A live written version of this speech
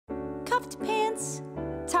cuffed pants,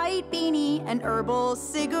 tight beanie, and herbal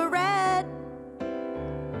cigarette.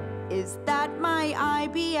 Is that my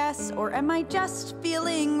IBS, or am I just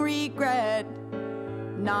feeling regret?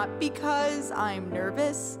 Not because I'm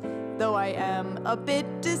nervous, though I am a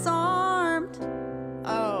bit disarmed.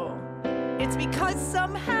 Oh, it's because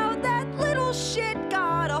somehow that little shit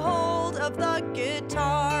got a hold of the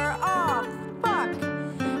guitar. Oh, fuck.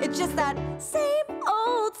 It's just that same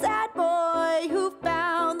old sad boy who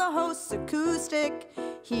found the host's acoustic.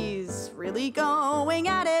 He's really going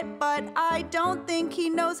at it, but I don't think he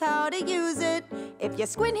knows how to use it. If you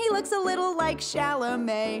squint, he looks a little like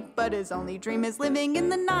Chalamet, but his only dream is living in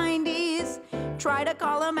the 90s. Try to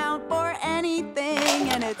call him out for anything,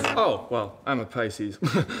 and it's... Oh, well, I'm a Pisces.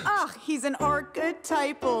 Ah, he's an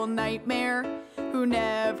archetypal nightmare who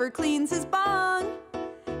never cleans his bong.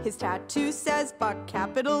 His tattoo says fuck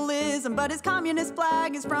capitalism, but his communist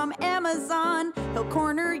flag is from Amazon. He'll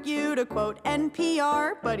corner you to quote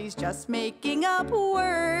NPR, but he's just making up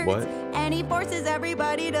words. What? And he forces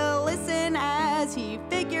everybody to listen as he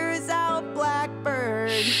figures out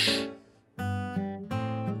Blackbird.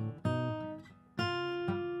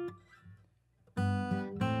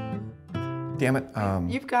 Damn it.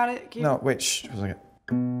 You've got it. No, wait, shh, just a second.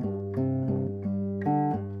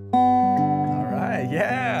 All right,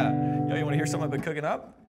 yeah. Yo, you wanna hear something I've been cooking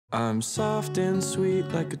up? I'm soft and sweet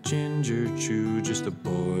like a ginger chew, just a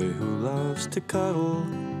boy who loves to cuddle.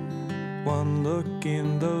 One look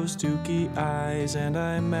in those dookie eyes and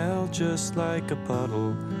I melt just like a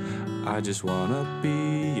puddle. I just wanna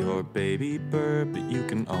be your baby bird, but you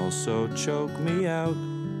can also choke me out.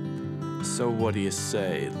 So what do you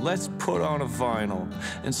say? Let's put on a vinyl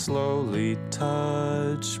and slowly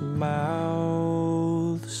touch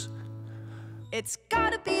mouths. It's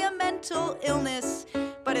gotta be a mental illness,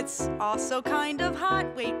 but it's also kind of hot.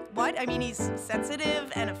 Wait, what? I mean, he's sensitive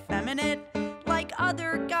and effeminate, like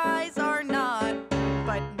other guys are not.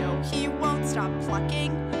 But no, he won't stop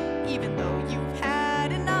plucking, even though you've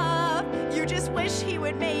had enough. You just wish he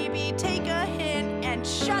would maybe take a hint and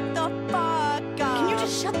shut the fuck up. Can you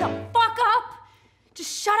just shut the fuck up?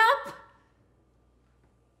 Just shut up.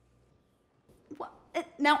 What?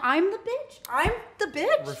 Now I'm the bitch? I'm the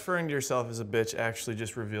bitch? Referring to yourself as a bitch actually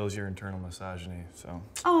just reveals your internal misogyny, so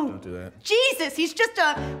Oh, don't do that. Jesus, he's just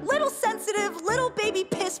a little sensitive little baby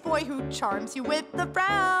piss boy who charms you with the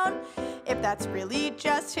frown. If that's really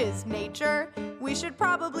just his nature, we should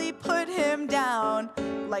probably put him down.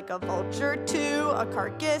 Like a vulture to a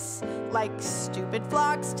carcass, like stupid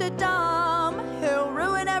flocks to dumb. He'll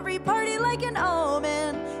ruin every party like an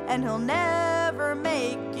omen, and he'll never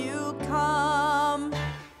make you come.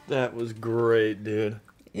 That was great, dude.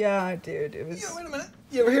 Yeah, dude, it was... Yo, wait a minute.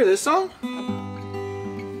 You ever hear this song?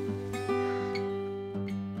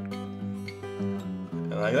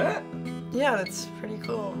 You like that? Yeah, that's pretty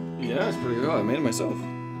cool. Yeah, it's pretty cool. I made it myself.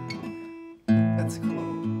 That's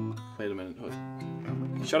cool. Wait a minute.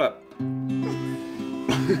 Shut up.